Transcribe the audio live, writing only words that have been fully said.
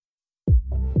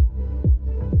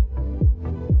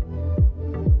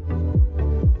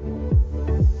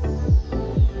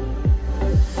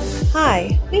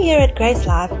Hi, we here at Grace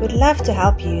Life would love to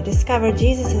help you discover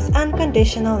Jesus'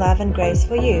 unconditional love and grace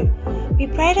for you. We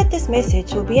pray that this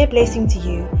message will be a blessing to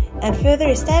you and further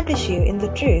establish you in the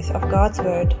truth of God's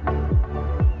Word.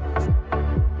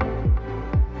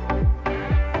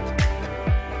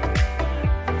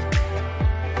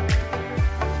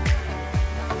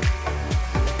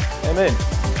 Amen.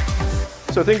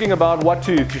 So thinking about what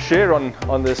to share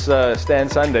on this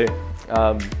Stand Sunday,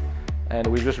 and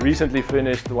we've just recently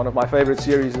finished one of my favorite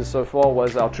series so far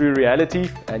was our True Reality,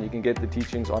 and you can get the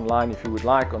teachings online if you would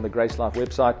like on the Grace Life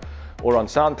website or on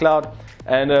SoundCloud.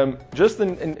 And just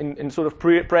in sort of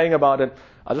praying about it,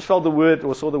 I just felt the word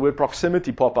or saw the word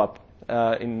proximity pop up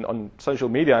on social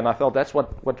media, and I felt that's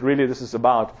what really this is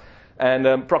about.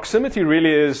 And proximity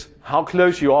really is how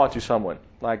close you are to someone.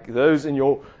 Like those in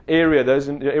your area, those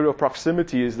in your area of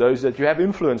proximity is those that you have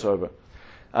influence over.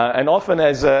 And often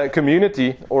as a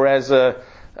community or as a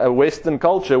Western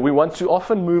culture, we want to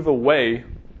often move away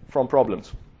from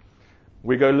problems.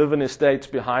 We go live in estates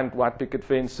behind white picket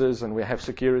fences, and we have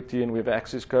security and we have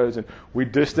access codes, and we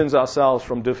distance ourselves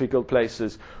from difficult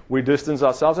places. We distance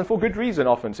ourselves, and for good reason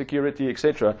often, security,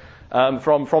 etc.,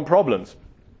 from problems.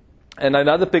 And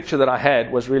another picture that I had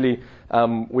was really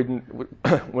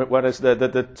what is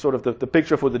the sort of the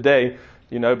picture for the day.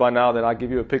 You know by now that I give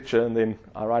you a picture and then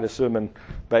I write a sermon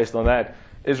based on that.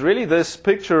 Is really this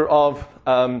picture of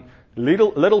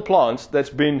little plants that's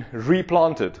been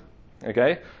replanted.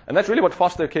 Okay, and that's really what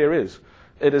foster care is.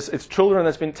 It's children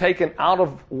that's been taken out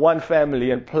of one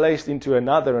family and placed into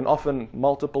another, and often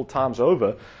multiple times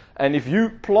over. And if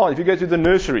you go to the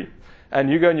nursery and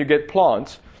you go and you get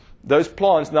plants, those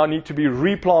plants now need to be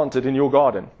replanted in your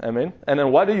garden. Amen. And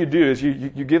then what do is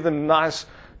you give them nice,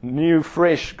 new,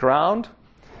 fresh ground,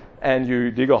 and you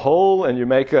dig a hole and you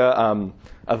make a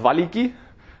valiki,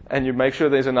 and you make sure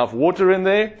there's enough water in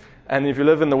there. And if you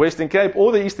live in the Western Cape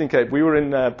or the Eastern Cape, we were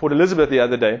in Port Elizabeth the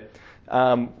other day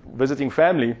visiting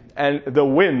family, and the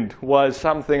wind was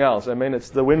something else. I mean, it's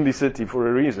the windy city for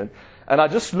a reason. And I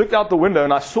just looked out the window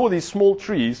and I saw these small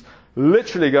trees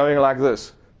literally going like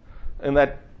this in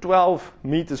that 12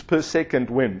 meters per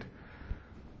second wind.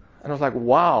 And I was like,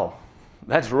 wow,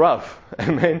 that's rough.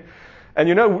 Amen. And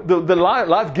you know, the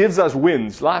life gives us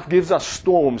winds, life gives us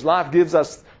storms, life gives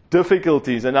us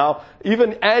difficulties. And now,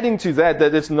 even adding to that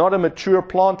it's not a mature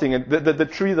planting, and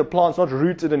the plant's not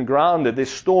rooted and grounded. There's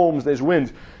storms, there's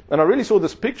winds. And I really saw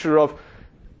this picture of,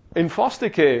 in foster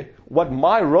care, what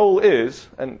my role is,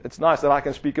 and it's nice that I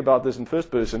can speak about this in first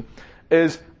person,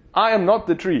 is I am not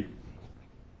the tree.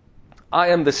 I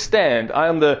am the stand. I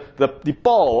am the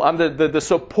pole. I'm the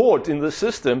support in the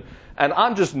system. And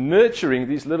I'm just nurturing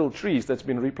these little trees that's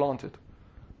been replanted.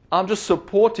 I'm just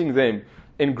supporting them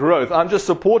in growth. I'm just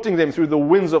supporting them through the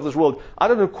winds of this world. I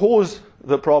don't cause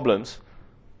the problems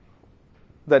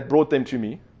that brought them to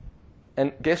me.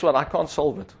 And guess what? I can't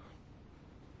solve it.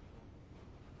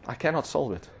 I cannot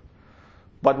solve it.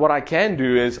 But what I can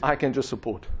do is I can just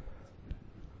support.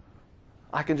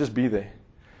 I can just be there.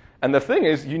 And the thing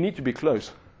is, you need to be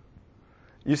close.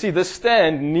 You see, the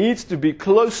stand needs to be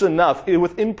close enough,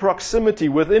 within proximity,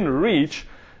 within reach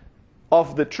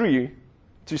of the tree,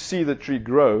 to see the tree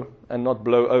grow and not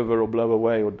blow over or blow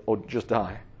away or just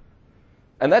die.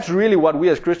 And that's really what we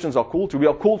as Christians are called to. We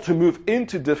are called to move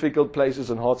into difficult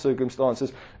places and hard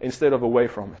circumstances instead of away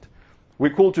from it.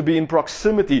 We're called to be in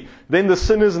proximity. Then the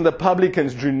sinners and the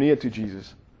publicans drew near to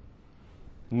Jesus.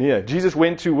 Near. Jesus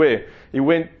went to where? He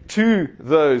went to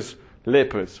those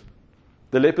lepers.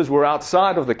 The lepers were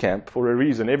outside of the camp for a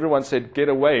reason. Everyone said, get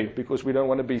away because we don't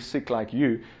want to be sick like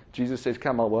you. Jesus says,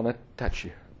 come, I want to touch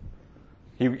you.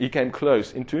 He came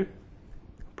close into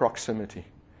proximity.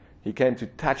 He came to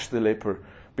touch the leper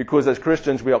because as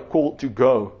Christians we are called to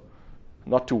go,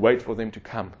 not to wait for them to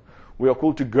come. We are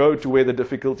called to go to where the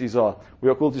difficulties are. We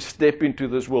are called to step into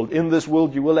this world. In this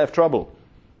world you will have trouble.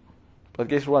 But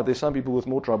guess what? There's some people with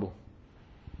more trouble.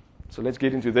 So let's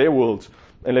get into their worlds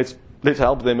and let's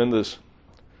help them in this.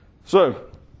 So,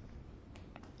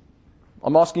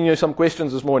 I'm asking you some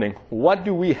questions this morning. What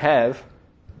do we have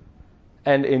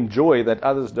and enjoy that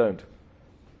others don't?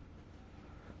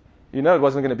 You know it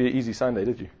wasn't going to be an easy Sunday,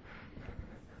 did you?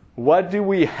 What do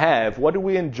we have? What do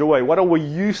we enjoy? What are we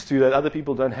used to that other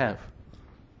people don't have?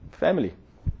 Family,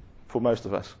 for most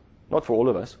of us. Not for all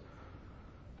of us.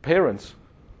 Parents.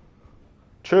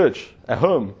 Church, a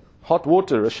home, hot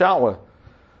water, a shower.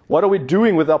 What are we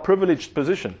doing with our privileged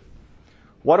position?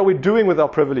 What are we doing with our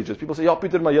privileges? People say, ja,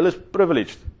 Pieter, maar jy is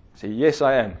privileged. I say, yes,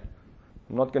 I am.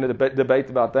 I'm not going to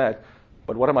debate about that.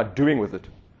 But what am I doing with it?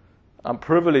 I'm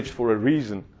privileged for a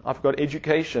reason. I've got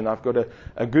education. I've got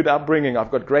a good upbringing.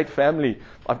 I've got great family.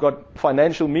 I've got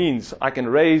financial means. I can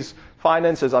raise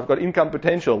finances. I've got income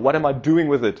potential. What am I doing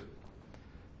with it?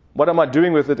 What am I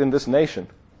doing with it in this nation?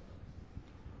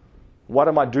 What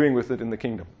am I doing with it in the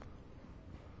kingdom?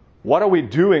 What are we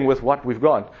doing with what we've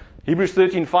got? Hebrews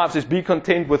 13:5 says, be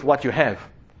content with what you have.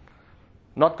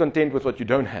 Not content with what you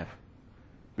don't have.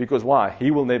 Because why?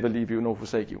 He will never leave you nor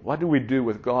forsake you. What do we do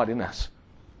with God in us?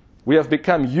 We have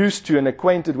become used to and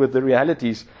acquainted with the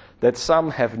realities that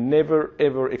some have never,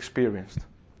 ever experienced.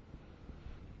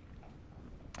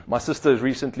 My sister is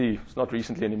recently, it's not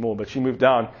recently anymore, but she moved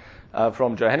down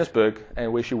from Johannesburg,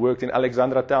 and where she worked in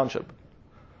Alexandra Township.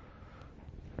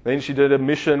 Then she did a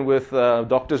mission with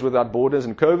Doctors Without Borders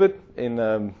in COVID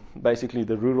in basically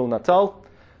the rural Natal,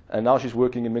 and now she's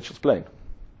working in Mitchell's Plain.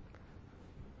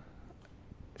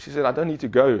 She said, I don't need to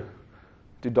go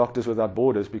to Doctors Without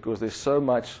Borders because there's so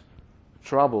much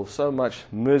trouble, so much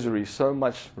misery, so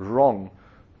much wrong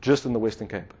just in the Western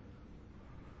Cape.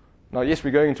 Now, yes,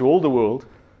 we're going into all the world,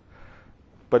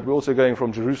 but we're also going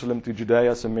from Jerusalem to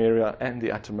Judea, Samaria, and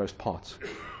the uttermost parts.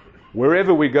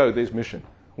 Wherever we go, there's mission.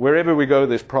 Wherever we go,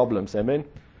 there's problems. Amen?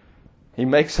 He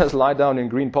makes us lie down in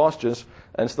green pastures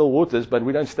and still waters, but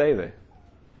we don't stay there.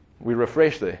 We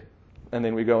refresh there. And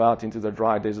then we go out into the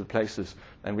dry desert places,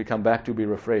 and we come back to be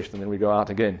refreshed, and then we go out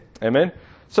again. Amen?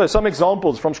 So some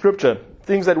examples from Scripture,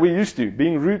 things that we're used to,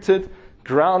 being rooted,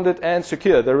 grounded, and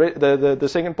secure. The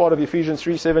second part of Ephesians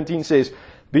 3:17 says,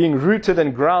 being rooted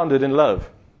and grounded in love.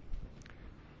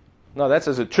 Now that's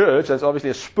as a church, that's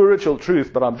obviously a spiritual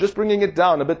truth, but I'm just bringing it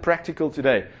down a bit practical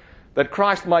today. That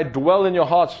Christ might dwell in your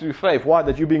hearts through faith. Why?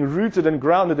 That you're being rooted and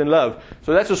grounded in love.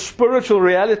 So that's a spiritual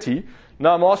reality.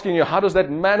 Now I'm asking you, how does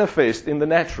that manifest in the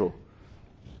natural?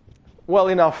 Well,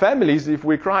 in our families, if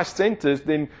we're Christ-centered,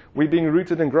 then we're being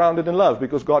rooted and grounded in love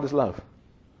because God is love.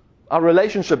 Our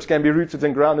relationships can be rooted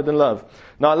and grounded in love.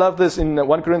 Now I love this in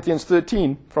 1 Corinthians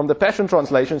 13 from the Passion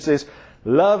Translation. It says,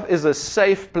 love is a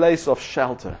safe place of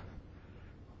shelter.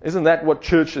 Isn't that what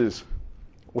church is?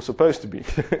 Or supposed to be?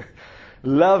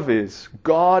 Love is,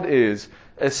 God is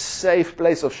a safe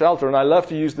place of shelter. And I love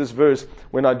to use this verse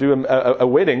when I do a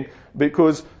wedding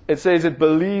because it says it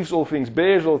believes all things,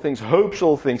 bears all things, hopes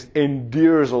all things,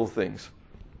 endures all things.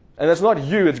 And it's not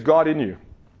you, it's God in you.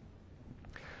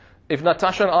 If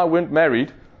Natasha and I weren't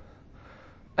married,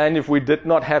 and if we did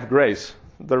not have grace,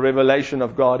 the revelation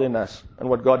of God in us and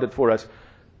what God did for us,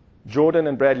 Jordan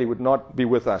and Bradley would not be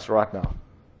with us right now.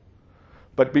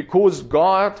 But because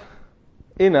God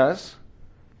in us,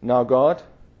 now God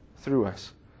through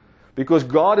us. Because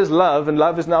God is love and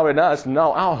love is now in us,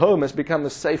 now our home has become a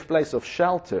safe place of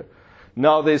shelter.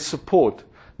 Now there's support.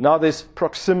 Now there's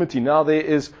proximity. Now there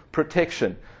is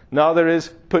protection. Now there is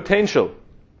potential.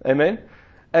 Amen?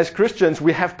 As Christians,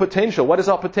 we have potential. What is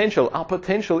our potential? Our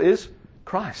potential is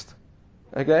Christ.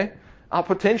 Okay? Our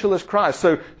potential is Christ.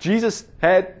 So Jesus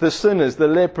had the sinners, the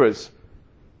lepers.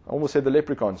 I almost said the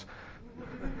leprechauns.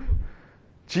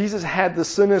 Jesus had the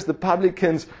sinners, the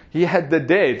publicans. He had the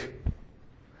dead.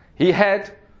 He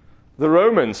had the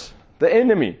Romans, the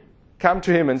enemy, come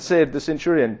to him and said, the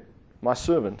centurion, my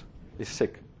servant is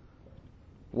sick.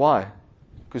 Why?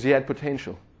 Because he had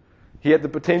potential. He had the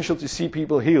potential to see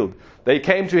people healed. They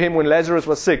came to him when Lazarus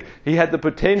was sick. He had the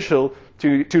potential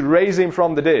to raise him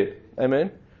from the dead. Amen?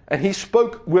 And he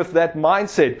spoke with that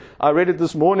mindset. I read it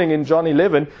this morning in John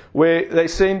 11, where they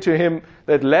say to him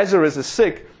that Lazarus is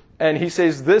sick. And he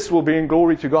says, this will bring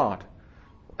glory to God.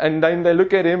 And then they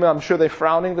look at him, I'm sure they're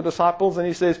frowning, the disciples, and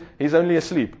he says, he's only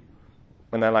asleep.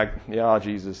 And they're like, yeah,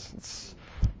 Jesus,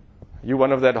 you're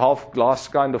one of that half-glass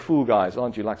kind of fool guys,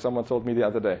 aren't you? Like someone told me the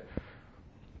other day.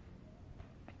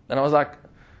 And I was like,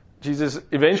 Jesus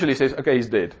eventually says, okay, he's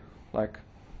dead. Like,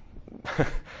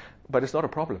 but it's not a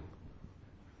problem.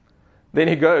 Then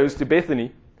he goes to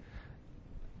Bethany,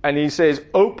 and he says,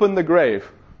 open the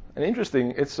grave. And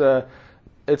interesting, it's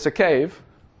a cave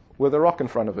with a rock in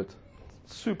front of it.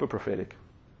 Super prophetic.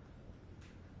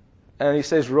 And he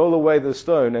says, roll away the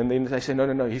stone. And then they say,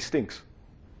 no, he stinks.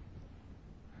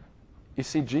 You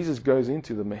see, Jesus goes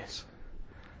into the mess.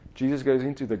 Jesus goes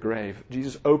into the grave.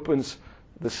 Jesus opens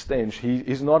the stench.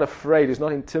 He's not afraid. He's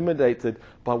not intimidated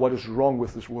by what is wrong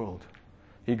with this world.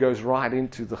 He goes right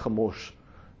into the chamosh,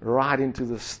 right into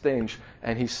the stench.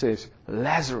 And he says,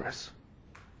 Lazarus,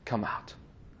 come out.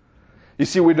 You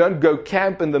see, we don't go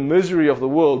camp in the misery of the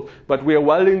world, but we are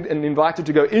willing and invited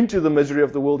to go into the misery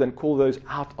of the world and call those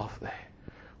out of there.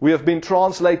 We have been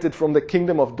translated from the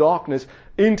kingdom of darkness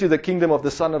into the kingdom of the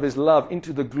Son of His love,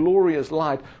 into the glorious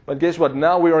light. But guess what?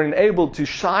 Now we are enabled to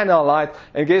shine our light.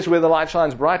 And guess where the light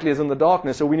shines brightly is in the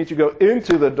darkness. So we need to go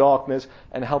into the darkness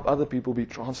and help other people be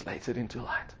translated into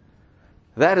light.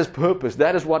 That is purpose.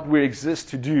 That is what we exist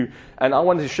to do. And I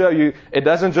want to show you, it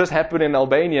doesn't just happen in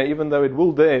Albania, even though it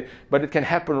will there, but it can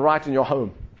happen right in your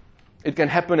home. It can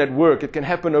happen at work. It can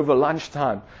happen over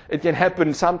lunchtime. It can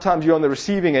happen, sometimes you're on the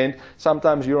receiving end,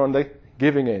 sometimes you're on the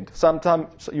giving end.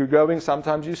 Sometimes you're going,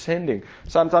 sometimes you're sending.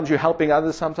 Sometimes you're helping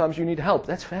others, sometimes you need help.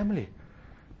 That's family.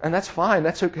 And that's fine.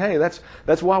 That's okay.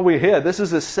 That's why we're here. This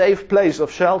is a safe place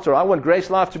of shelter. I want Grace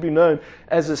Life to be known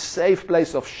as a safe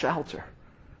place of shelter.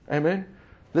 Amen?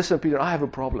 Listen, Peter, I have a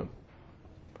problem.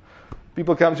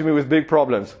 People come to me with big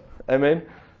problems. Amen?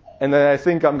 And then I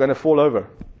think I'm going to fall over.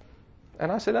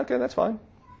 And I said, okay, that's fine.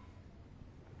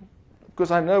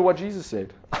 Because I know what Jesus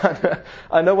said.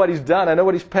 I know what He's done. I know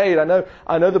what He's paid. I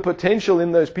know the potential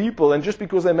in those people. And just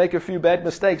because they make a few bad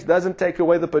mistakes doesn't take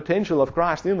away the potential of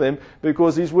Christ in them,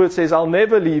 because His word says, I'll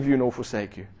never leave you nor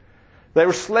forsake you. They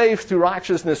were slaves to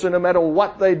righteousness, so no matter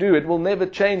what they do, it will never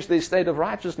change their state of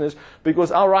righteousness,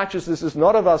 because our righteousness is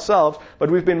not of ourselves,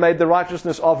 but we've been made the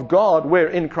righteousness of God. We're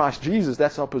in Christ Jesus.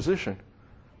 That's our position.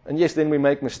 And yes, then we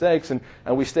make mistakes and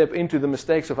we step into the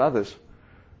mistakes of others.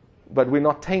 But we're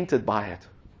not tainted by it.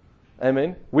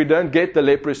 Amen? We don't get the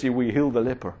leprosy, we heal the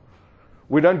leper.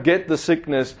 We don't get the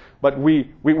sickness, but we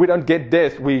don't get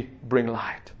death, we bring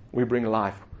light. We bring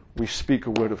life. We speak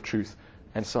a word of truth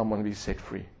and someone will be set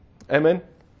free. Amen?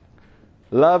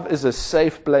 Love is a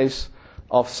safe place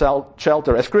of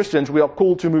shelter. As Christians, we are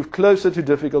called to move closer to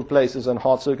difficult places and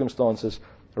hard circumstances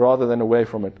rather than away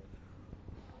from it.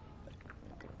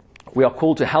 We are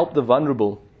called to help the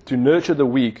vulnerable, to nurture the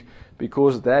weak,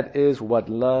 because that is what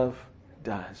love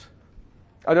does.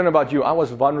 I don't know about you, I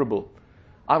was vulnerable.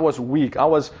 I was weak. I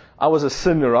was a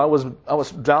sinner. I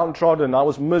was downtrodden. I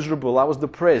was miserable. I was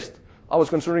depressed. I was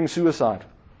considering suicide.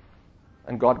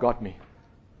 And God got me.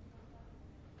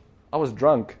 I was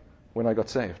drunk when I got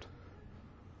saved.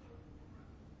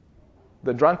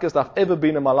 The drunkest I've ever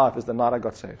been in my life is the night I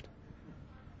got saved.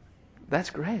 That's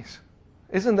grace.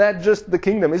 Isn't that just the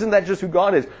kingdom? Isn't that just who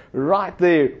God is? Right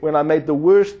there, when I made the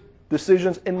worst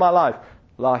decisions in my life,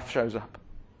 life shows up.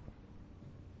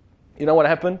 You know what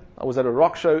happened? I was at a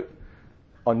rock show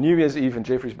on New Year's Eve in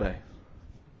Jeffreys Bay.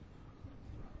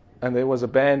 And there was a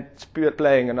band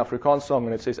playing an Afrikaans song,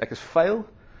 and it says, Ek is vuil,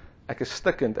 ek is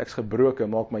stikkend, ek is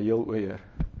gebroken, maak my heel oor.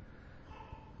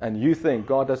 And you think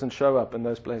God doesn't show up in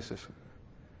those places.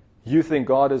 You think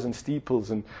God is in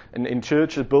steeples and in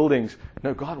church buildings.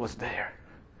 No, God was there.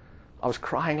 I was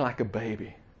crying like a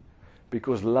baby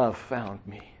because love found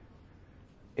me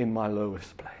in my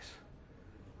lowest place.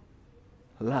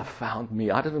 Love found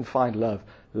me. I didn't find love.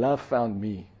 Love found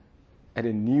me at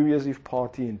a New Year's Eve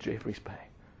party in Jeffreys Bay.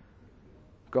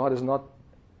 God is not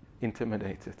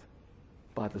intimidated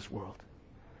by this world.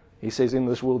 He says, in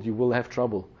this world you will have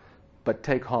trouble, but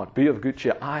take heart. Be of good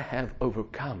cheer. I have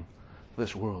overcome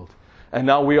this world. And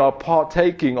now we are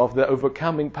partaking of the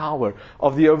overcoming power,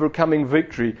 of the overcoming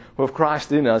victory of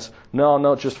Christ in us, now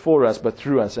not just for us, but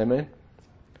through us. Amen?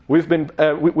 We've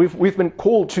been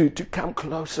called to come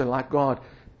closer like God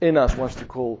in us wants to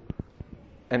call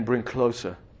and bring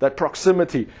closer. That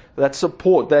proximity, that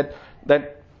support, that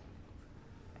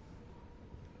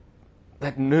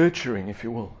nurturing, if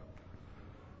you will.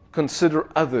 Consider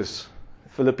others.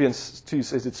 Philippians 2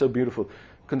 says it's so beautiful.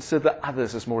 Consider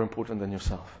others as more important than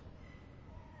yourself.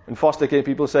 In foster care,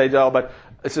 people say, "Ja, but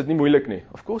is dit nie moeilik nie?"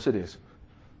 Of course it is.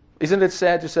 Isn't it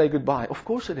sad to say goodbye? Of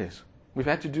course it is. We've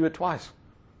had to do it twice.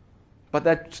 But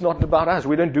that's not about us.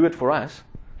 We don't do it for us.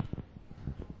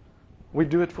 We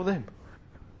do it for them.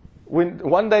 When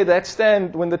one day that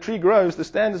stand, when the tree grows, the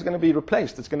stand is going to be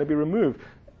replaced. It's going to be removed.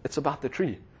 It's about the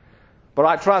tree. But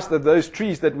I trust that those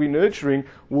trees that we're nurturing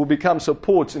will become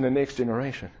supports in the next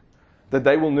generation. That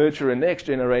they will nurture a next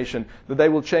generation. That they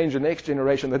will change the next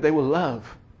generation. That they will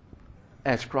love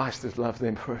as Christ has loved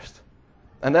them first.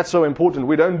 And that's so important.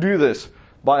 We don't do this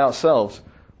by ourselves.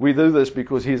 We do this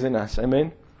because He's in us.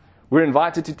 Amen? We're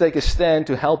invited to take a stand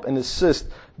to help and assist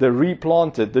the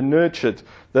replanted, the nurtured,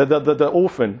 the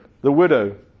orphan, the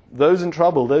widow, those in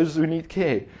trouble, those who need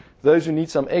care, those who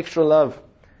need some extra love,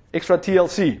 extra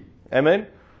TLC. Amen?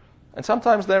 And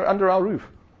sometimes they're under our roof.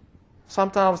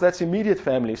 Sometimes that's immediate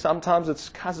family. Sometimes it's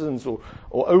cousins or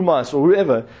omas or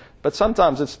whoever. But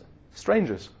sometimes it's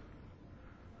strangers.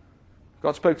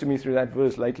 God spoke to me through that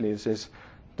verse lately. It says,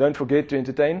 don't forget to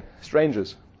entertain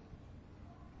strangers.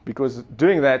 Because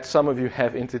doing that, some of you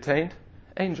have entertained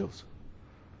angels.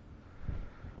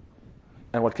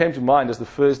 And what came to mind is the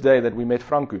first day that we met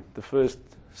Franco, the first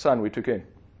son we took in.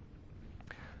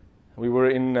 We were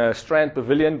in Strand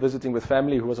Pavilion visiting with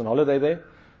family who was on holiday there.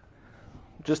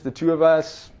 Just the two of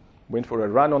us, went for a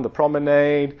run on the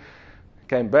promenade,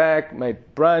 came back, made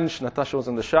brunch. Natasha was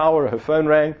in the shower, her phone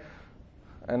rang,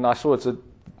 and I saw it's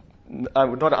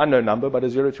not an unknown number, but a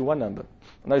 021 number.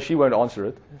 No, she won't answer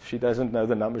it. She doesn't know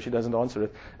the number, she doesn't answer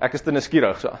it. Ek is te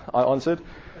nuuskierig, so I answered.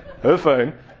 Her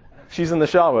phone, she's in the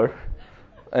shower,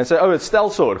 and said, oh, it's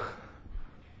Stelsorg.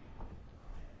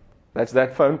 That's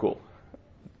that phone call,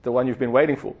 the one you've been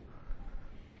waiting for.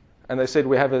 And they said,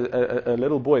 we have a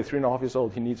little boy, 3.5 years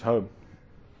old, he needs home.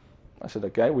 I said,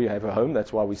 okay, we have a home,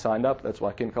 that's why we signed up, that's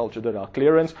why Ken Culture did our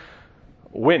clearance.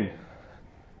 When?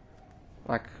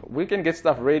 Like, we can get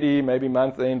stuff ready, maybe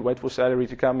month end, wait for salary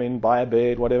to come in, buy a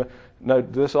bed, whatever. No,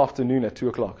 this afternoon at 2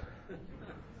 o'clock.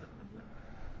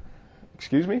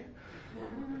 Excuse me?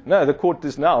 No, the court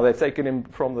is now. They've taken him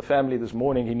from the family this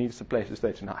morning. He needs a place to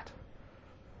stay tonight.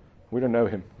 We don't know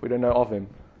him. We don't know of him.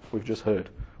 We've just heard.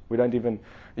 We don't even...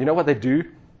 You know what they do?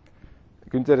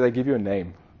 Gunther, they give you a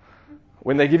name.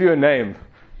 When they give you a name,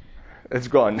 it's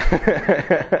gone.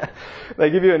 They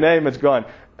give you a name, it's gone.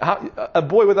 A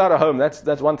boy without a home,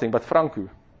 that's one thing. But Franco,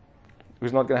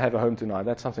 who's not going to have a home tonight,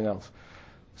 that's something else.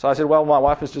 So I said, well, my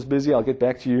wife is just busy. I'll get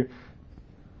back to you.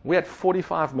 We had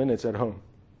 45 minutes at home.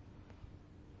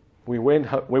 We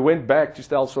went back to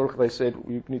Stelsorg. They said,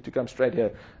 you need to come straight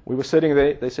here. We were sitting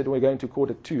there. They said, we're going to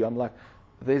court at 2. I'm like,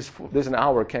 there's an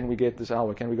hour. Can we get this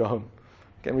hour? Can we go home?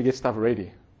 Can we get stuff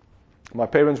ready? My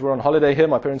parents were on holiday here,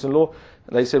 my parents-in-law.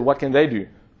 They said, what can they do?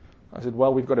 I said,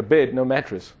 well, we've got a bed, no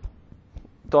mattress.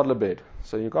 Toddler bed.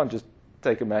 So you can't just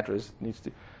take a mattress. It needs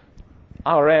to.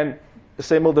 I ran,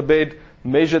 assembled the bed,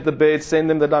 measured the bed, sent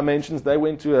them the dimensions. They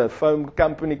went to a foam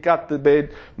company, cut the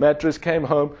bed, mattress, came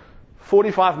home.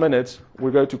 45 minutes,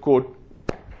 we go to court.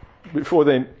 Before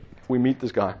then, we meet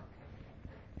this guy.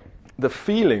 The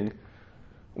feeling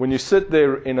when you sit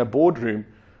there in a boardroom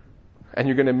and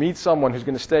you're going to meet someone who's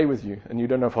going to stay with you and you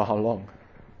don't know for how long,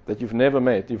 that you've never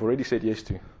met, you've already said yes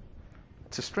to.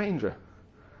 It's a stranger.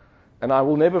 And I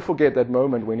will never forget that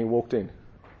moment when he walked in.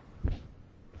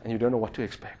 And you don't know what to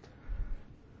expect.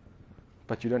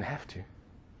 But you don't have to.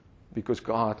 Because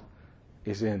God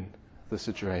is in the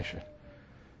situation.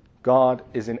 God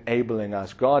is enabling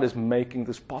us. God is making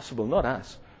this possible, not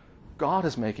us. God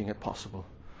is making it possible.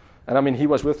 And I mean, he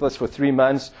was with us for 3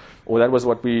 months, or that was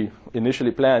what we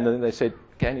initially planned. And then they said,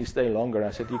 can he stay longer?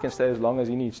 I said, he can stay as long as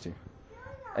he needs to.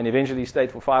 And eventually he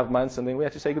stayed for 5 months, and then we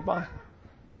had to say goodbye.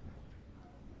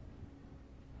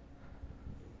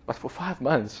 But for 5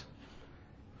 months,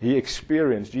 he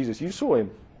experienced Jesus. You saw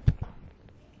him.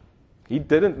 He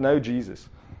didn't know Jesus.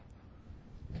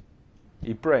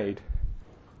 He prayed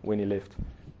when he left.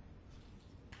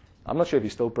 I'm not sure if he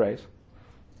still prays.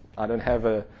 I don't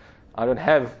have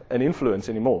an influence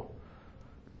anymore.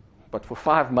 But for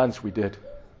 5 months we did.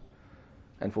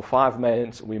 And for 5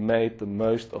 months we made the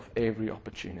most of every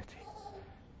opportunity.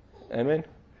 Amen?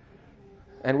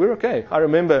 And we're okay. I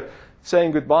remember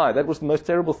saying goodbye. That was the most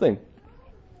terrible thing.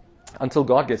 Until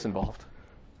God gets involved.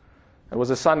 It was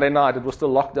a Sunday night. It was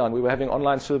still lockdown. We were having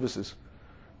online services.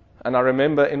 And I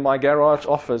remember in my garage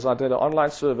office, I did an online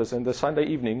service on the Sunday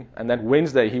evening, and that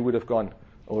Wednesday he would have gone,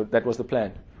 or that was the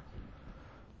plan.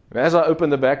 And as I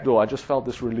opened the back door, I just felt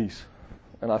this release.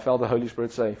 And I felt the Holy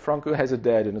Spirit say, Franco has a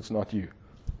dad and it's not you.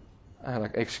 And I'm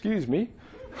like, excuse me?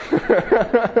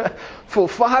 For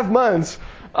 5 months,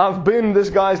 I've been this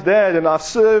guy's dad, and I've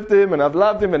served him, and I've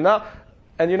loved him, and now...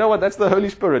 And you know what? That's the Holy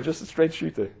Spirit, just a straight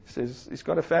shooter. He says, he's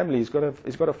got a family, he's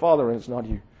got a father, and it's not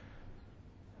you.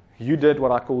 You did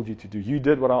what I called you to do. You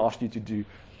did what I asked you to do.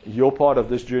 Your part of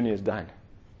this journey is done.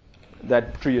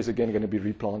 That tree is again going to be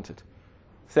replanted.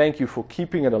 Thank you for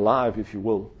keeping it alive, if you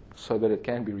will, so that it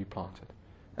can be replanted.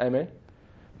 Amen?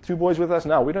 2 boys with us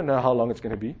now. We don't know how long it's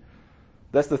going to be.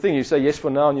 That's the thing. You say yes for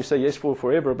now and you say yes for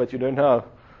forever, but you don't know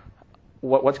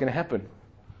what's going to happen.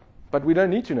 But we don't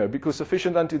need to know, because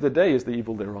sufficient unto the day is the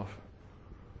evil thereof.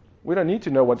 We don't need to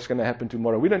know what's going to happen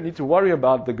tomorrow. We don't need to worry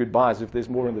about the goodbyes if there's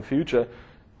more in the future,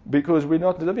 because we're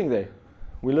not living there.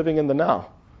 We're living in the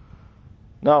now.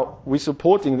 Now, we're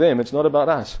supporting them. It's not about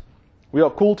us. We are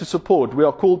called to support. We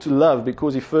are called to love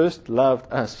because he first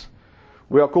loved us.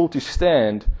 We are called to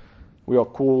stand. We are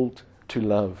called to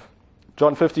love.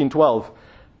 John 15:12.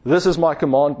 This is my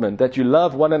commandment, that you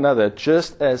love one another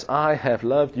just as I have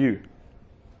loved you.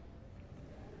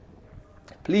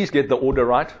 Please get the order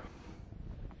right.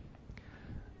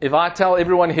 If I tell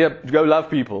everyone here, go love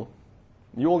people,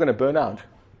 you're all going to burn out.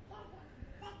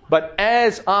 But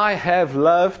as I have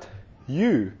loved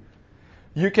you,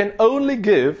 you can only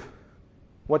give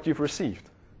what you've received.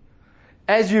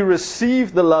 As you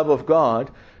receive the love of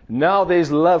God, now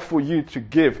there's love for you to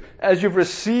give. As you've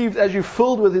received, as you're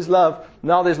filled with His love,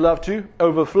 now there's love to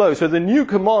overflow. So the new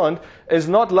command is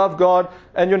not love God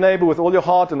and your neighbor with all your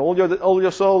heart and all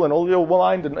your soul and all your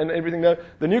mind and everything. No,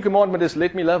 the new commandment is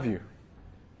let me love you.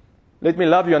 Let me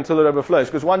love you until it overflows.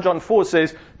 Because 1 John 4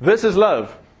 says, this is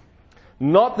love.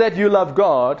 Not that you love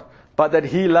God, but that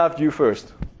He loved you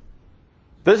first.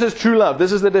 This is true love.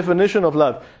 This is the definition of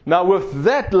love. Now with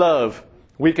that love,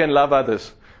 we can love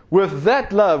others. With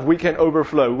that love, we can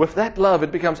overflow. With that love,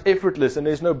 it becomes effortless and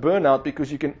there's no burnout because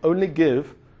you can only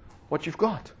give what you've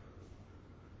got.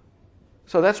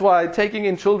 So that's why taking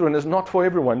in children is not for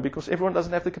everyone, because everyone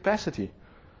doesn't have the capacity.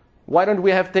 Why don't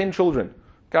we have 10 children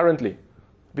currently?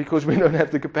 Because we don't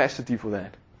have the capacity for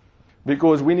that.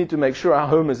 Because we need to make sure our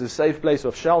home is a safe place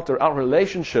of shelter. Our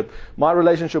relationship, my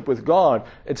relationship with God,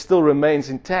 it still remains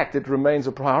intact. It remains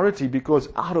a priority, because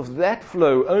out of that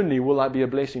flow only will I be a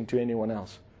blessing to anyone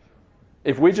else.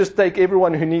 If we just take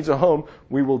everyone who needs a home,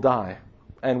 we will die.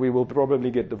 And we will probably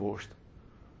get divorced.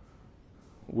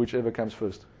 Whichever comes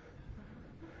first.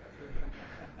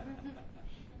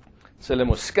 Sê hulle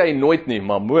mos skei nooit nie,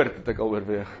 maar moord het ek al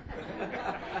oorweeg.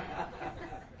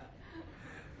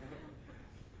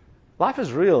 Life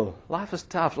is real. Life is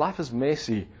tough. Life is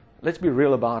messy. Let's be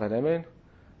real about it. Amen?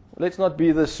 Let's not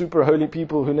be the super holy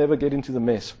people who never get into the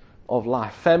mess of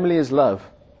life. Family is love,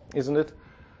 isn't it?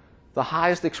 The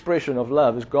highest expression of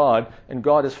love is God, and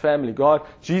God is family.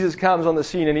 Jesus comes on the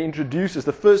scene and He introduces,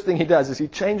 the first thing He does is He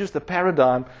changes the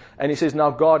paradigm and He says, now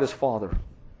God is Father.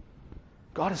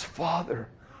 God is Father.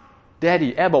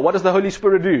 Daddy, Abba. What does the Holy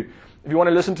Spirit do? If you want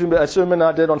to listen to a sermon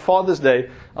I did on Father's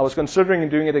Day, I was considering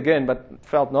doing it again, but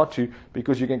felt not to,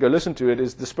 because you can go listen to it,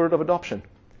 is the spirit of adoption.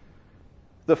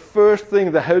 The first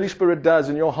thing the Holy Spirit does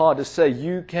in your heart is say,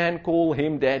 you can call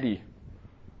Him Daddy.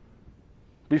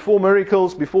 Before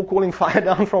miracles, before calling fire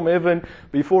down from heaven,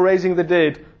 before raising the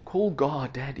dead, call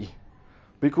God Daddy.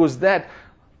 Because the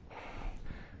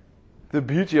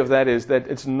beauty of that is that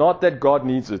it's not that God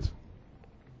needs it.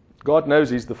 God knows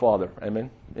He's the Father.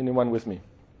 Amen? Anyone with me?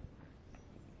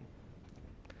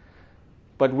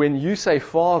 But when you say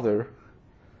Father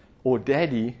or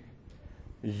Daddy,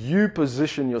 you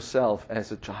position yourself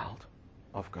as a child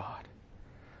of God.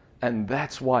 And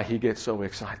that's why He gets so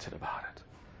excited about it.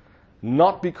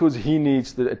 Not because He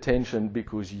needs the attention,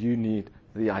 because you need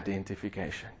the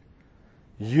identification.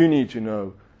 You need to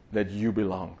know that you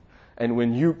belong. And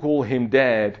when you call Him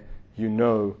Dad, you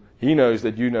know, He knows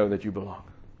that you know that you belong.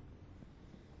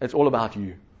 It's all about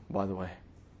you, by the way.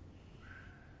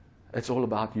 It's all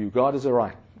about you. God is all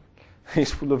right.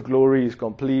 He's full of glory. He's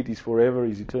complete. He's forever.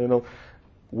 He's eternal.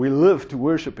 We live to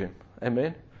worship Him.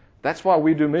 Amen? That's why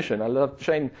we do mission. I love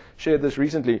Shane shared this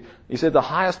recently. He said the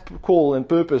highest call and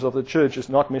purpose of the church is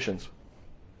not missions.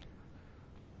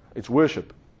 It's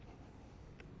worship.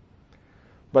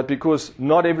 But because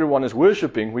not everyone is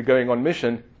worshiping, we're going on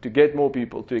mission to get more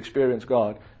people to experience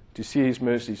God, to see His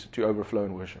mercies, to overflow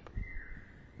in worship.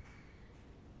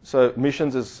 So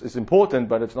missions is important,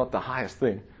 but it's not the highest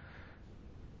thing.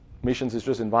 Missions is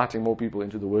just inviting more people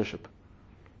into the worship.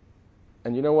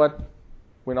 And you know what?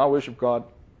 When I worship God,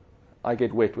 I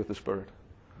get wet with the Spirit.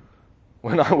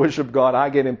 When I worship God, I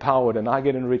get empowered and I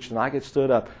get enriched and I get stirred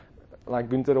up. Like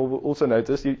Gunther also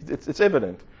noticed, it's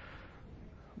evident.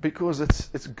 Because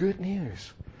it's good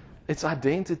news. It's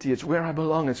identity. It's where I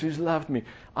belong. It's who's loved me.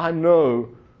 I know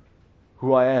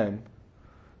who I am,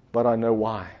 but I know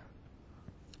why.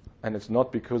 And it's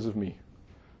not because of me.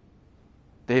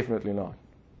 Definitely not.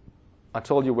 I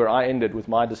told you where I ended with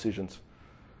my decisions.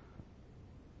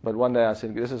 But one day I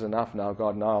said, this is enough now,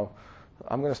 God. Now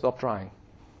I'm going to stop trying.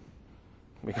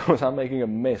 Because I'm making a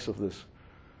mess of this.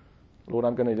 Lord,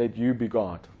 I'm going to let You be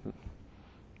God.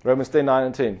 Romans 10:9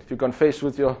 and 10. If you confess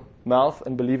with your mouth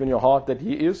and believe in your heart that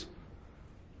He is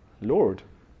Lord,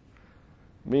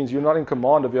 it means you're not in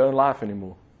command of your own life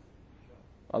anymore.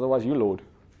 Otherwise, You Lord.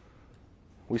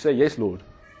 We say, yes, Lord.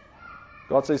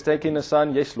 God says, take in a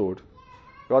son. Yes, Lord.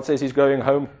 God says He's going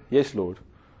home. Yes, Lord.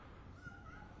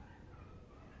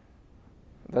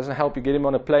 It doesn't help you get him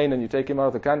on a plane and you take him out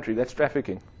of the country. That's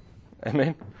trafficking.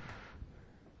 Amen.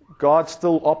 God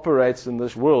still operates in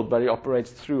this world, but He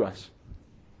operates through us.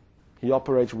 He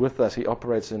operates with us. He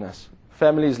operates in us.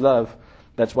 Families love.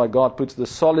 That's why God puts the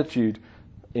solitude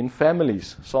in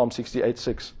families. Psalm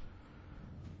 68:6.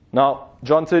 Now,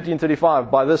 John 13:35.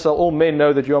 By this shall all men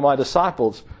know that you are my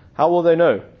disciples. How will they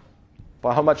know?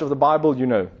 By how much of the Bible you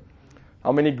know.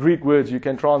 How many Greek words you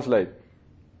can translate.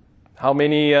 How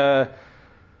many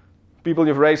people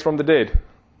you've raised from the dead.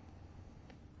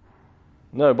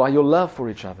 No, by your love for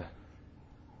each other.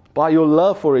 By your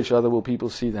love for each other will people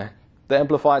see that. The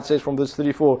Amplified says from verse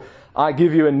 34, I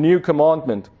give you a new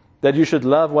commandment, that you should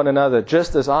love one another,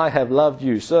 just as I have loved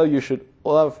you, so you should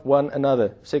love one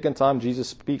another. Second time Jesus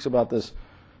speaks about this.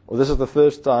 Well, this is the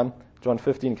first time. John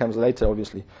 15 comes later,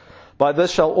 obviously. By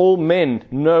this shall all men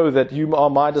know that you are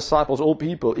my disciples, all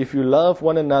people, if you love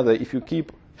one another, if you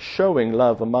keep showing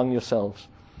love among yourselves.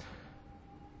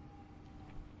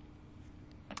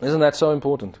 Isn't that so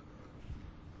important?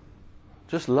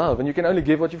 Just love, and you can only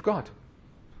give what you've got.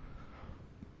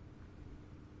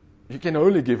 You can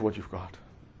only give what you've got.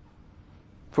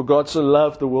 For God so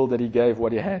loved the world that He gave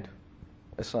what He had,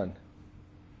 a Son.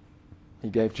 He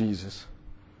gave Jesus.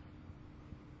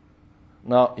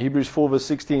 Now, Hebrews 4 verse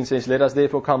 16 says, let us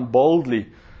therefore come boldly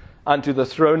unto the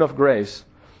throne of grace,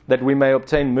 that we may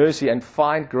obtain mercy and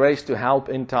find grace to help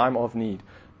in time of need.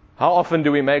 How often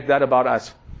do we make that about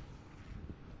us?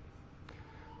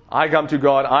 I come to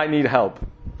God, I need help.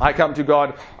 I come to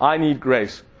God, I need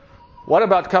grace. What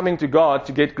about coming to God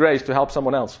to get grace to help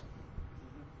someone else?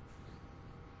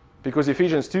 Because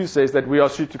Ephesians 2 says that we are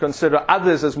to consider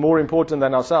others as more important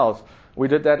than ourselves. We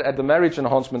did that at the Marriage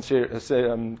Enhancement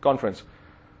Conference.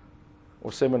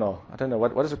 Or seminar. I don't know.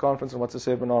 What is a conference and what's a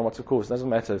seminar and what's a course? Doesn't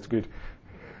matter. It's good.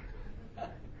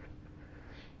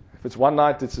 If it's one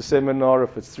night, it's a seminar.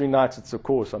 If it's 3 nights, it's a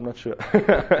course. I'm not sure.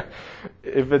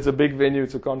 If it's a big venue,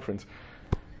 it's a conference.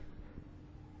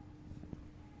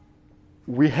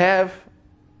 We have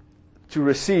to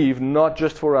receive not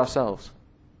just for ourselves.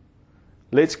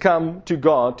 Let's come to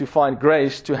God to find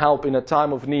grace to help in a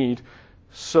time of need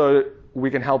so we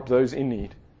can help those in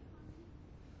need.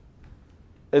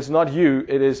 It's not you,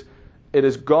 it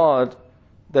is God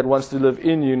that wants to live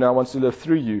in you, now wants to live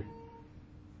through you.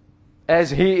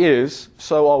 As He is,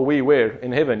 so are we where?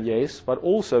 In heaven, yes, but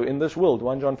also in this world,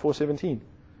 1 John 4:17.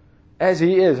 As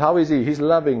He is, how is He? He's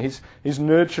loving, He's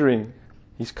nurturing,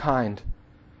 He's kind.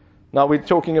 Now we're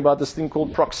talking about this thing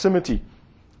called proximity,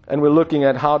 and we're looking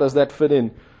at how does that fit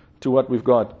in to what we've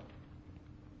got.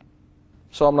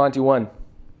 Psalm 91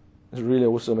 is really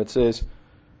awesome. It says,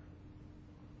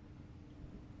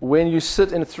 when you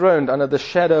sit enthroned under the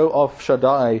shadow of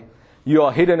Shaddai, you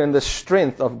are hidden in the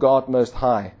strength of God Most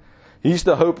High. He's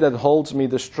the hope that holds me,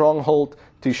 the stronghold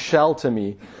to shelter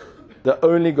me, the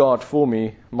only God for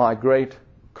me, my great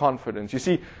confidence. You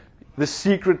see, the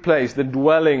secret place, the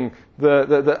dwelling,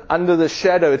 the under the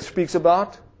shadow, it speaks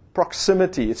about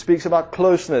proximity. It speaks about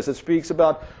closeness. It speaks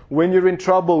about when you're in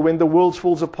trouble, when the world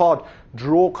falls apart,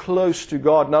 draw close to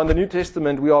God. Now in the New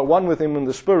Testament, we are one with Him in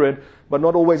the Spirit, but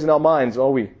not always in our minds, are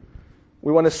we?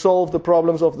 We want to solve the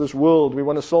problems of this world. We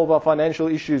want to solve our financial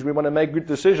issues. We want to make good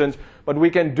decisions, but we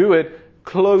can do it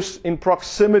close in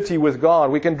proximity with God.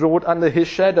 We can draw it under His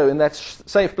shadow in that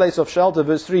safe place of shelter.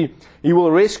 Verse 3, He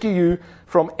will rescue you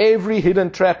from every hidden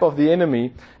trap of the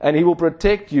enemy, and He will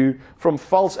protect you from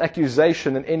false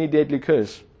accusation and any deadly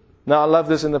curse. Now I love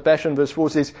this in the Passion. Verse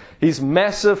 4 says, His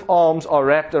massive arms are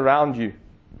wrapped around you,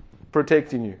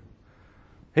 protecting you.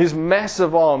 His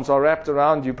massive arms are wrapped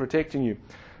around you, protecting you.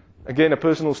 Again, a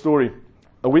personal story.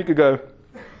 A week ago,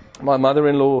 my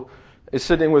mother-in-law is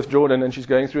sitting with Jordan, and she's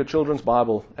going through a children's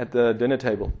Bible at the dinner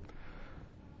table.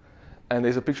 And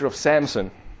there's a picture of Samson.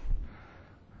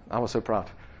 I was so proud.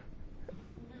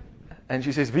 And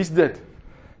she says, "Wie's dit?"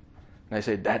 And I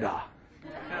say, "Dada."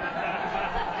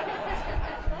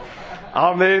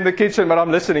 I'm there in the kitchen, but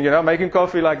I'm listening, making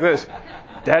coffee like this.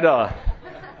 "Dada."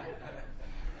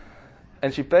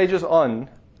 And she pages on,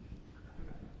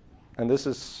 and this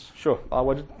is, sure, I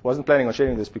wasn't planning on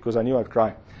sharing this because I knew I'd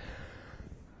cry.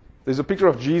 There's a picture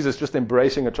of Jesus just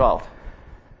embracing a child,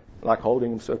 like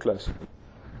holding him so close.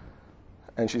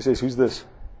 And she says, "Who's this?"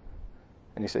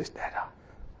 And he says, "Dada."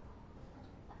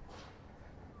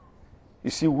 You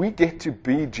see, we get to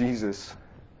be Jesus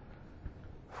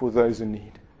for those in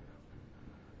need.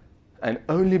 And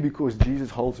only because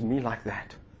Jesus holds me like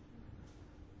that,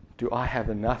 do I have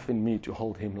enough in me to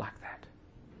hold Him like that.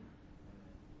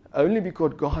 Only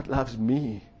because God loves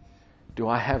me, do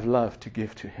I have love to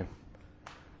give to Him.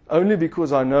 Only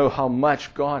because I know how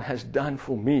much God has done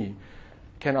for me,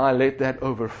 can I let that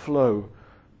overflow.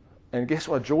 And guess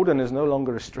what? Jordan is no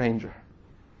longer a stranger.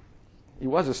 He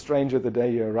was a stranger the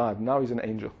day he arrived. Now he's an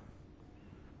angel.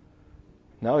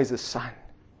 Now he's a son.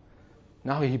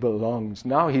 Now he belongs.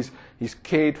 Now he's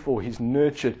cared for. He's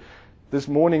nurtured. This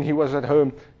morning he was at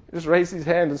home. He just raised his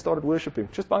hand and started worshiping,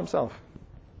 just by himself.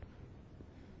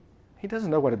 He doesn't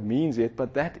know what it means yet,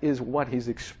 but that is what he's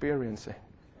experiencing.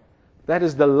 That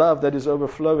is the love that is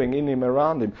overflowing in him,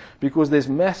 around him, because there's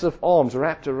massive arms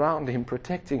wrapped around him,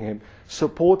 protecting him,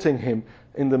 supporting him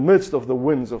in the midst of the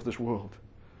winds of this world.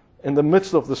 In the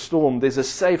midst of the storm, there's a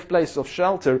safe place of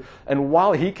shelter. And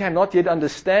while he cannot yet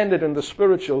understand it in the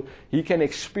spiritual, he can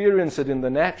experience it in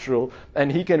the natural,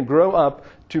 and he can grow up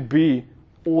to be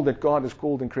all that God has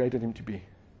called and created him to be.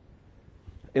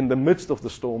 In the midst of the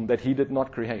storm that he did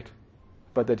not create,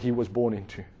 but that he was born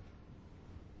into.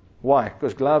 Why?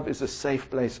 Because love is a safe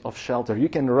place of shelter. You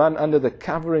can run under the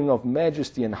covering of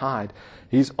majesty and hide.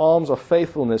 His arms of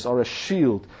faithfulness are a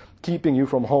shield, keeping you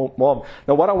from harm.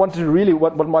 Now, what I wanted to really,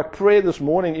 what my prayer this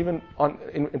morning, even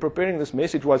in preparing this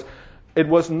message, was, it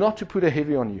was not to put a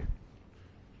heavy on you.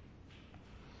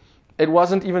 It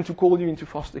wasn't even to call you into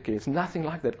foster care. It's nothing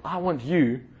like that. I want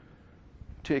you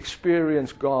to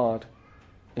experience God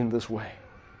in this way.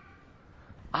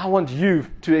 I want you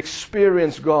to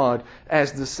experience God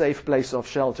as the safe place of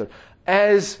shelter.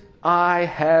 As I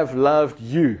have loved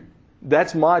you.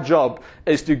 That's my job,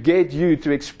 is to get you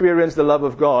to experience the love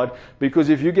of God. Because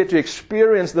if you get to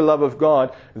experience the love of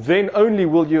God, then only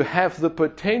will you have the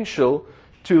potential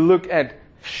to look at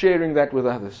sharing that with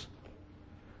others.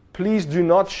 Please do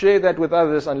not share that with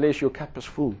others unless your cup is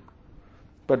full.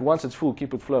 But once it's full,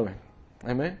 keep it flowing.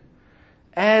 Amen?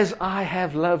 As I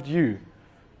have loved you,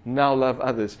 now love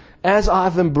others. As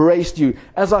I've embraced you,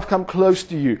 as I've come close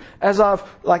to you, as I've,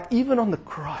 like even on the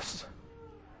cross,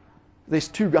 there's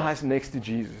two guys next to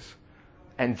Jesus.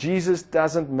 And Jesus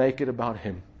doesn't make it about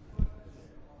him.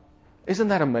 Isn't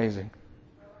that amazing?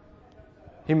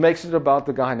 He makes it about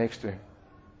the guy next to him.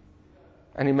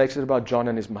 And he makes it about John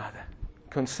and his mother.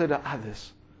 Consider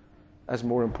others as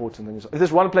more important than yourself. If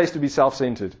there's one place to be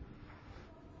self-centered,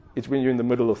 it's when you're in the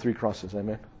middle of three crosses.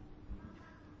 Amen?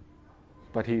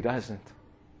 But he doesn't.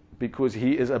 Because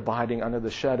he is abiding under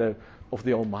the shadow of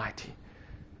the Almighty.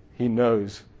 He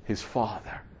knows his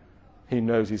Father. He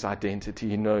knows his identity.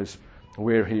 He knows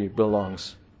where he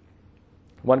belongs.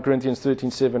 1 Corinthians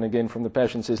 13:7 again from the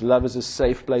Passion says, love is a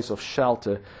safe place of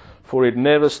shelter, for it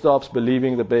never stops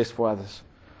believing the best for others.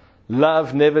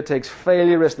 Love never takes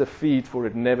failure as defeat, for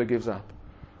it never gives up.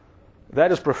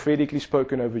 That is prophetically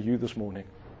spoken over you this morning.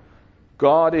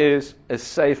 God is a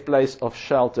safe place of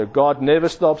shelter. God never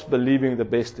stops believing the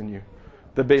best in you,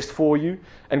 the best for you.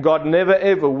 And God never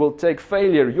ever will take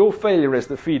failure, your failure, as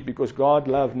defeat, because God,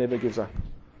 love, never gives up.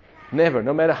 Never.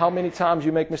 No matter how many times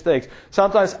you make mistakes.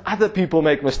 Sometimes other people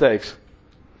make mistakes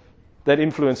that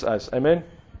influence us. Amen?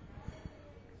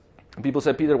 And people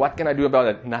say, Peter, what can I do about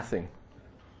it? Nothing.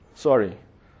 Sorry.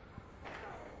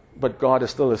 But God is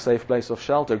still a safe place of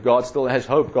shelter. God still has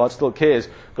hope. God still cares.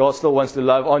 God still wants to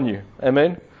love on you.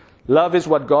 Amen? Love is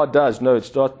what God does. No,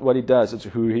 it's not what he does. It's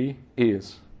who he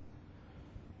is.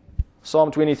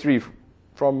 Psalm 23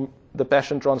 from the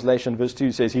Passion Translation, verse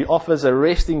 2 says, he offers a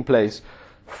resting place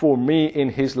for me in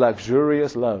his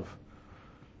luxurious love.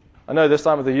 I know this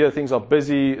time of the year things are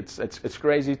busy. It's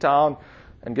crazy town.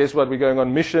 And guess what? We're going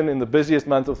on mission in the busiest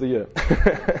month of the year.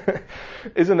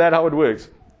 Isn't that how it works?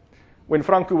 When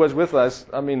Franco was with us,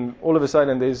 I mean, all of a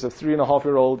sudden there's a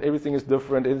 3.5-year-old. Everything is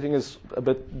different. Everything is a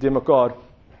bit democard.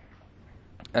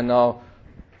 And now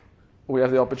we have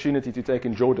the opportunity to take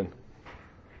in Jordan.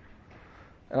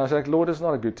 And I was like, Lord, it's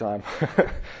not a good time.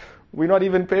 We're not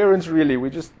even parents, really.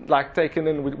 We're just like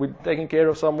we're taking care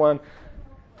of someone.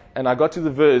 And I got to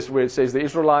the verse where it says the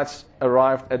Israelites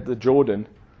arrived at the Jordan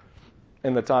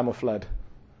in the time of flood.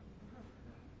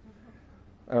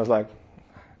 And I was like,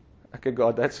 okay,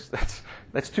 God,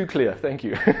 that's too clear. Thank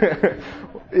you.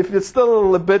 If it's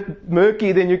still a bit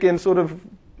murky, then you can sort of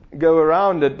go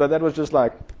around it. But that was just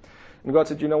like, and God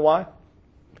said, you know why?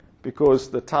 Because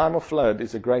the time of flood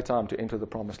is a great time to enter the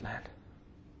promised land.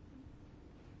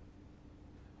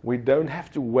 We don't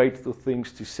have to wait for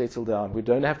things to settle down. We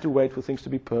don't have to wait for things to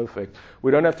be perfect.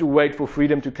 We don't have to wait for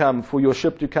freedom to come, for your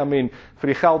ship to come in,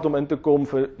 vir die geld om in te kom,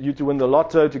 for you to win the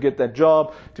lotto, to get that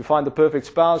job, to find the perfect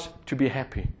spouse, to be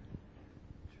happy.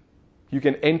 You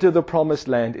can enter the promised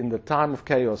land in the time of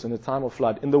chaos, in the time of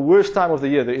flood. In the worst time of the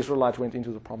year, the Israelites went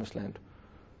into the promised land.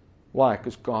 Why?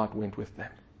 Because God went with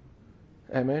them.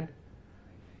 Amen?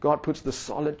 God puts the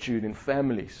solitude in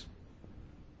families.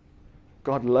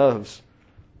 God loves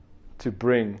to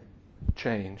bring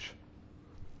change.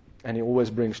 And he always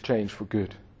brings change for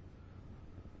good.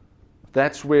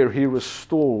 That's where he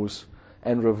restores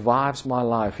and revives my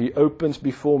life. He opens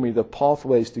before me the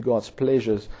pathways to God's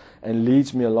pleasures and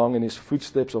leads me along in his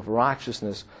footsteps of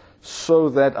righteousness so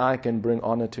that I can bring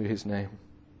honor to his name.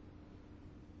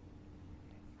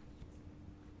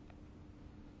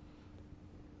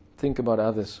 Think about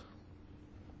others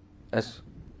as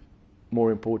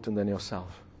more important than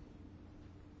yourself.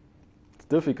 It's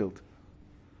difficult.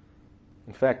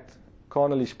 In fact,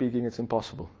 carnally speaking, it's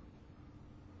impossible.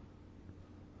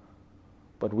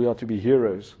 But we are to be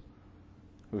heroes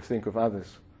who think of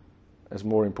others as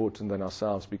more important than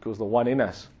ourselves, because the one in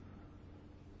us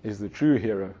is the true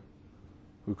hero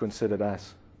who considered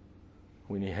us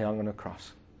when he hung on a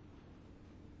cross.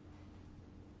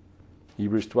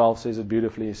 Hebrews 12 says it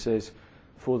beautifully. It says,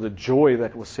 for the joy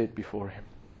that was set before him,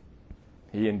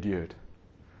 he endured.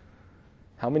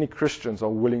 How many Christians are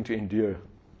willing to endure?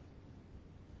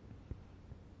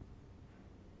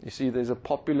 You see, there's a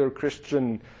popular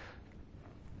Christian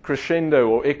crescendo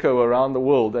or echo around the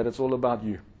world that it's all about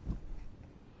you.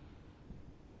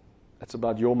 It's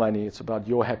about your money. It's about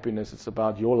your happiness. It's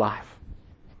about your life.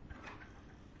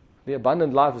 The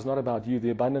abundant life is not about you.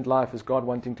 The abundant life is God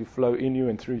wanting to flow in you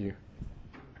and through you.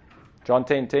 John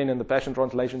 10:10 in the Passion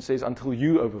Translation says, until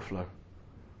you overflow.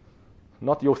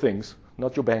 Not your things,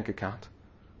 not your bank account,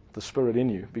 the Spirit in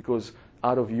you. Because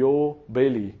out of your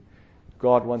belly,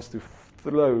 God wants to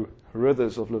flow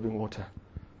rivers of living water.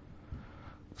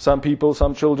 Some people,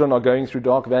 some children are going through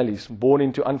dark valleys, born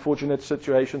into unfortunate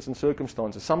situations and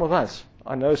circumstances. Some of us,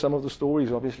 I know some of the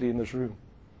stories obviously in this room.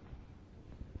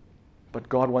 But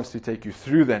God wants to take you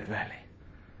through that valley.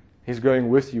 He's going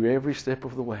with you every step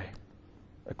of the way,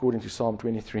 according to Psalm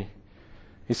 23.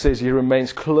 He says, He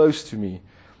remains close to me,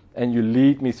 and you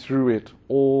lead me through it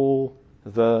all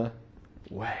the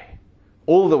way.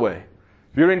 All the way.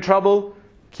 If you're in trouble,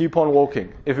 keep on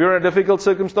walking. If you're in difficult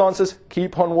circumstances,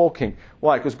 keep on walking.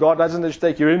 Why? Because God doesn't just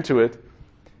take you into it,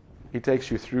 He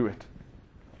takes you through it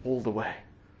all the way.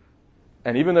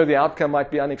 And even though the outcome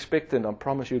might be unexpected, I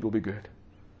promise you it will be good.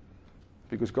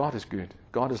 Because God is good.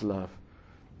 God is love.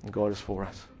 And God is for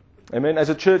us. Amen. As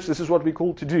a church, this is what we're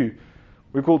called to do.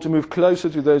 We're called to move closer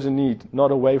to those in need,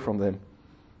 not away from them.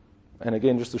 And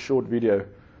again, just a short video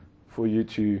for you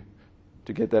to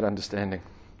get that understanding.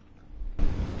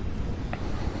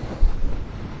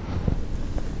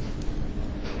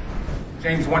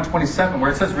 James 1:27,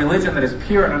 where it says, religion that is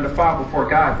pure and undefiled before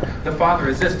God, the Father,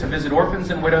 is this, to visit orphans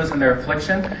and widows in their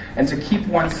affliction, and to keep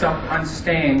oneself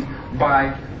unstained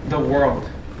by the world.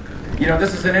 You know,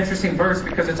 this is an interesting verse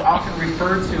because it's often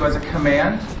referred to as a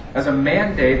command, as a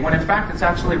mandate, when in fact it's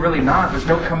actually really not. There's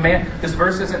no command. This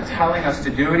verse isn't telling us to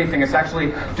do anything. It's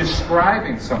actually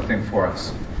describing something for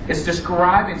us. It's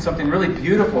describing something really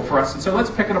beautiful for us. And so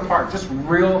let's pick it apart just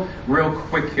real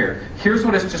quick here. Here's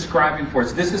what it's describing for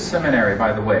us. This is seminary,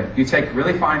 by the way. You take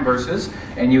really fine verses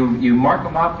and you mark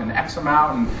them up and X them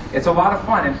out. And it's a lot of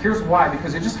fun. And here's why.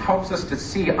 Because it just helps us to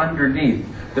see underneath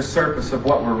the surface of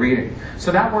what we're reading.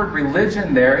 So that word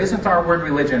religion there isn't our word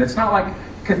religion. It's not like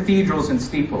cathedrals and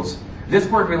steeples. This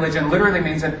word religion literally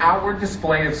means an outward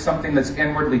display of something that's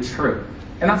inwardly true.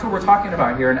 And that's what we're talking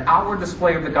about here, an outward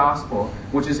display of the gospel,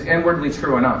 which is inwardly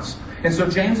true in us. And so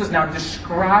James is now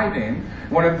describing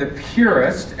one of the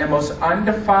purest and most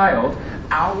undefiled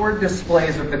outward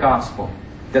displays of the gospel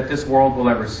that this world will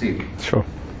ever see. Sure.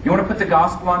 You want to put the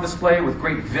gospel on display with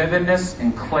great vividness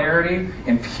and clarity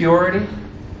and purity?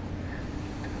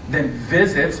 Then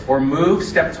visit or move,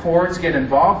 step towards, get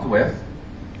involved with.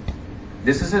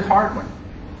 This is a hard one.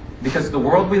 Because the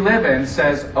world we live in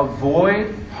says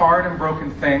avoid hard and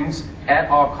broken things at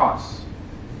all costs.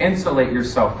 Insulate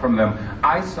yourself from them.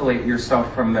 Isolate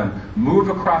yourself from them. Move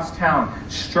across town.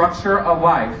 Structure a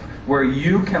life where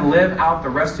you can live out the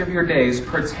rest of your days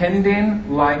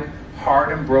pretending like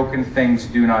hard and broken things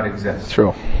do not exist.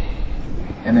 Sure.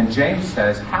 And then James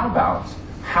says, how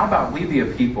about we be a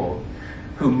people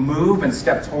who move and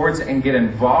step towards and get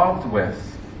involved with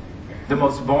the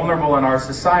most vulnerable in our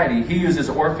society. He uses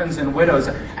orphans and widows,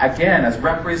 again, as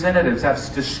representatives, as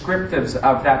descriptives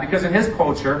of that. Because in his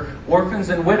culture, orphans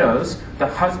and widows, the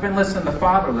husbandless and the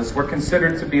fatherless, were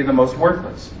considered to be the most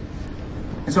worthless.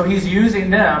 And so he's using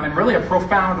them in really a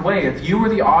profound way. If you were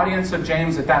the audience of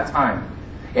James at that time,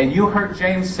 and you heard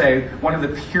James say, one of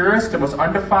the purest and most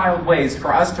undefiled ways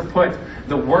for us to put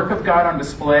the work of God on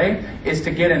display is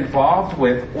to get involved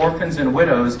with orphans and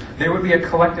widows, there would be a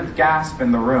collective gasp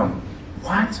in the room.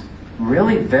 What?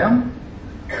 Really? Them?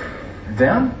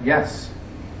 Them? Yes.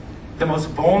 The most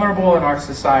vulnerable in our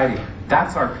society.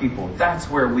 That's our people. That's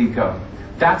where we go.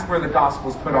 That's where the gospel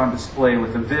is put on display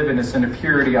with a vividness and a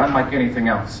purity unlike anything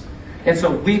else. And so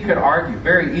we could argue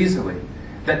very easily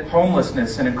that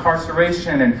homelessness and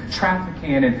incarceration and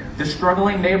trafficking and the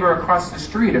struggling neighbor across the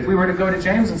street, if we were to go to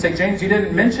James and say, James, you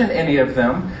didn't mention any of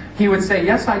them, he would say,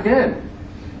 yes, I did.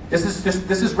 This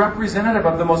is representative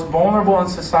of the most vulnerable in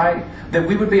society, that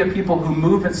we would be a people who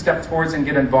move and step towards and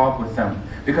get involved with them.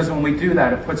 Because when we do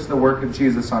that, it puts the work of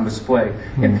Jesus on display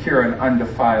in pure and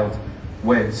undefiled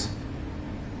ways.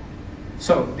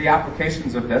 So the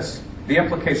implications of this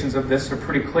are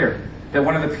pretty clear. that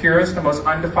one of the purest and most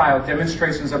undefiled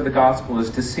demonstrations of the gospel is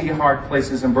to see hard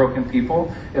places and broken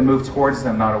people and move towards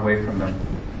them, not away from them.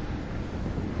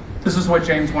 This is what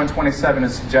James 1:27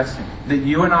 is suggesting, that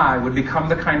you and I would become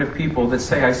the kind of people that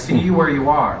say, I see you where you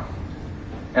are,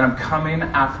 and I'm coming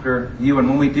after you. And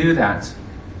when we do that,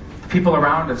 people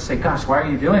around us say, gosh, why are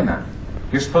you doing that?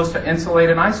 You're supposed to insulate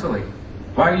and isolate.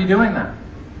 Why are you doing that?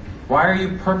 Why are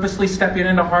you purposely stepping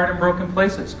into hard and broken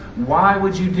places? Why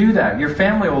would you do that? Your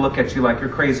family will look at you like you're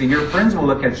crazy. Your friends will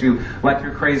look at you like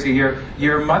you're crazy.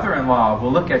 Your mother-in-law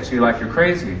will look at you like you're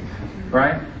crazy,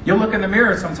 right? You'll look in the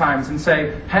mirror sometimes and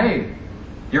say, hey,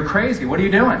 you're crazy. What are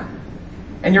you doing?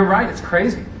 And you're right, it's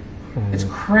crazy. It's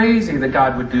crazy that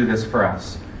God would do this for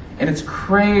us. And it's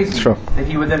crazy that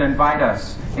He would then invite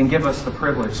us and give us the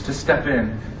privilege to step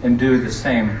in and do the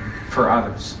same for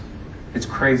others. It's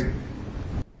crazy.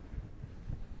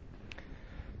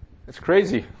 It's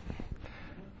crazy.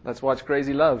 That's why it's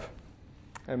crazy love.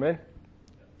 Amen?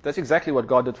 That's exactly what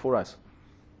God did for us.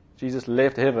 Jesus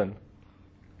left heaven,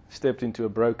 stepped into a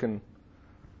broken,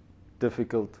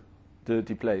 difficult,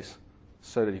 dirty place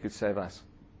so that He could save us.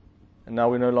 And now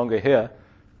we're no longer here.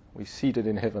 We're seated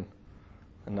in heaven.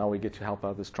 And now we get to help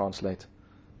others translate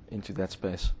into that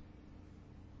space.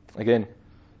 Again,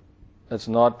 it's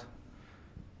not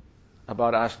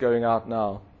about us going out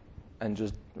now and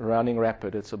just running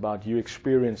rapid. It's about you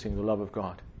experiencing the love of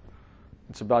God.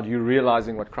 It's about you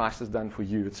realizing what Christ has done for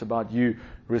you. It's about you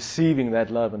receiving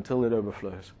that love until it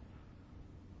overflows.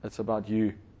 It's about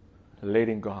you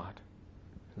letting God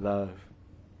love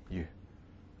you.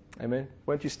 Amen.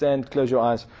 Won't you stand, close your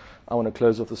eyes. I want to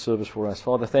close off the service for us.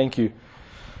 Father, thank you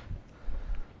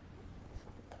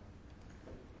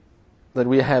that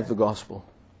we have the gospel.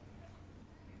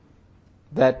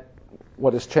 That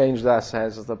what has changed us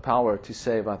has the power to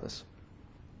save others.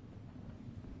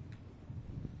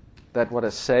 That what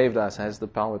has saved us has the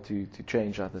power to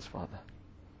change others, Father.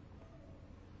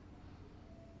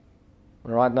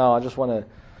 And right now, I just want to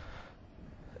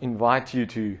invite you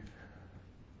to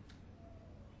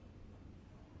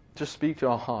just speak to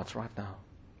our hearts right now.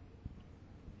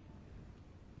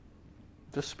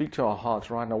 Just speak to our hearts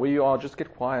right now. Where you are, just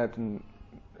get quiet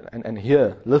and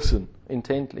hear, listen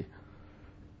intently.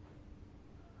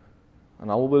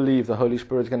 And I will believe the Holy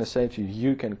Spirit is going to say to you,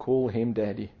 you can call Him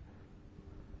Daddy.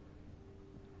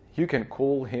 You can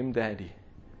call Him Daddy.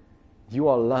 You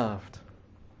are loved.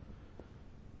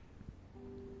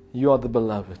 You are the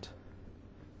beloved.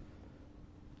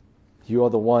 You are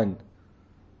the one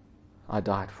I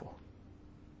died for.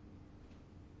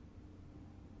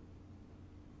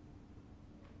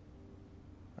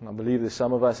 And I believe there's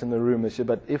some of us in the room that say,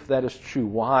 but if that is true,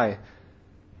 why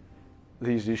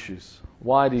these issues?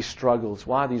 Why these struggles?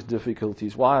 Why these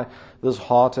difficulties? Why this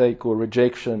heartache or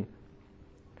rejection?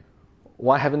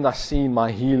 Why haven't I seen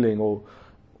my healing? Or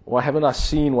why haven't I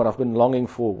seen what I've been longing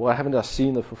for? Why haven't I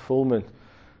seen the fulfillment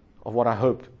of what I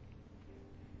hoped?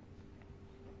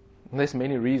 And there's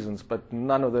many reasons, but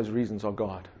none of those reasons are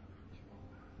God.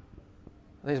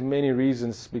 There's many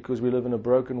reasons because we live in a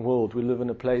broken world. We live in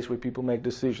a place where people make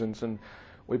decisions and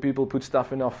where people put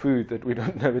stuff in our food that we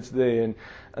don't know it's there. And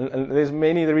there's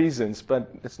many reasons,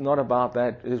 but it's not about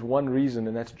that. There's one reason,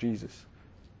 and that's Jesus.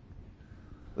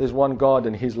 There's one God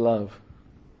and His love.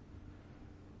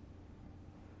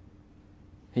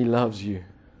 He loves you.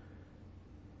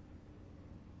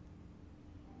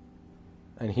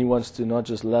 And He wants to not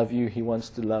just love you, He wants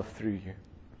to love through you.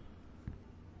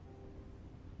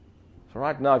 So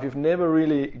right now, if you've never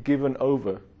really given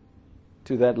over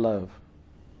to that love,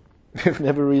 if you've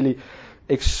never really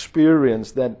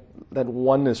experienced that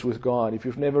oneness with God, if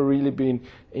you've never really been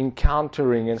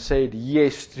encountering and said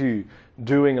yes to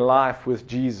doing life with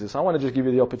Jesus, I want to just give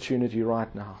you the opportunity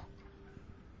right now.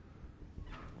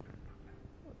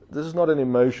 This is not an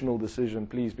emotional decision,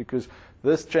 please, because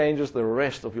this changes the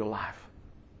rest of your life.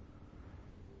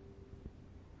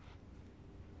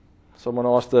 Someone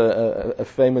asked a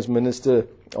famous minister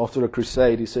after a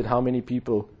crusade, he said, how many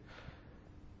people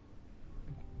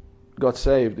got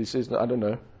saved? He says, I don't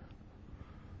know.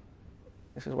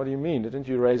 He says, what do you mean? Didn't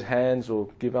you raise hands or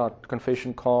give out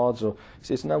confession cards? Or he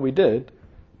says, no, we did.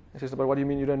 He says, but what do you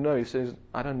mean you don't know? He says,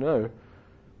 I don't know,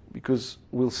 because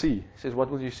we'll see. He says,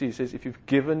 what will you see? He says, if you've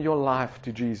given your life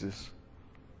to Jesus,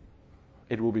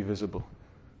 it will be visible.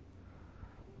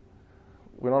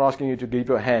 We're not asking you to give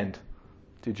your hand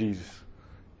to Jesus.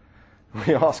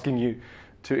 We're asking you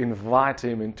to invite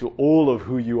Him into all of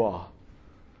who you are,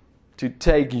 to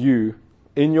take you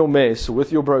in your mess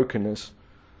with your brokenness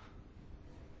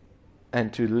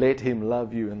and to let Him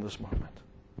love you in this moment.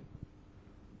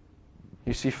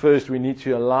 You see, first we need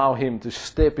to allow Him to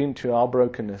step into our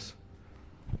brokenness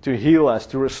to heal us,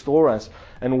 to restore us.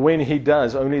 And when He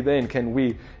does, only then can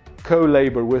we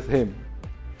co-labor with Him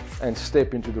and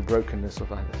step into the brokenness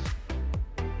of others.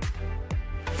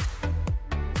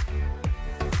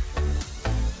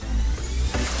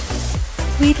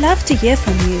 We'd love to hear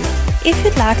from you. If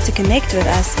you'd like to connect with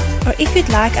us, or if you'd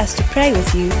like us to pray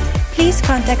with you, please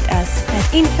contact us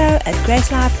at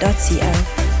info@gracelife.co.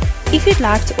 If you'd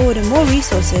like to order more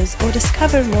resources or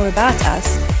discover more about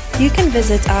us, you can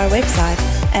visit our website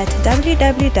at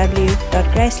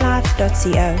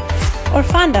www.gracelife.co or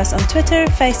find us on Twitter,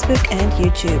 Facebook and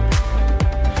YouTube.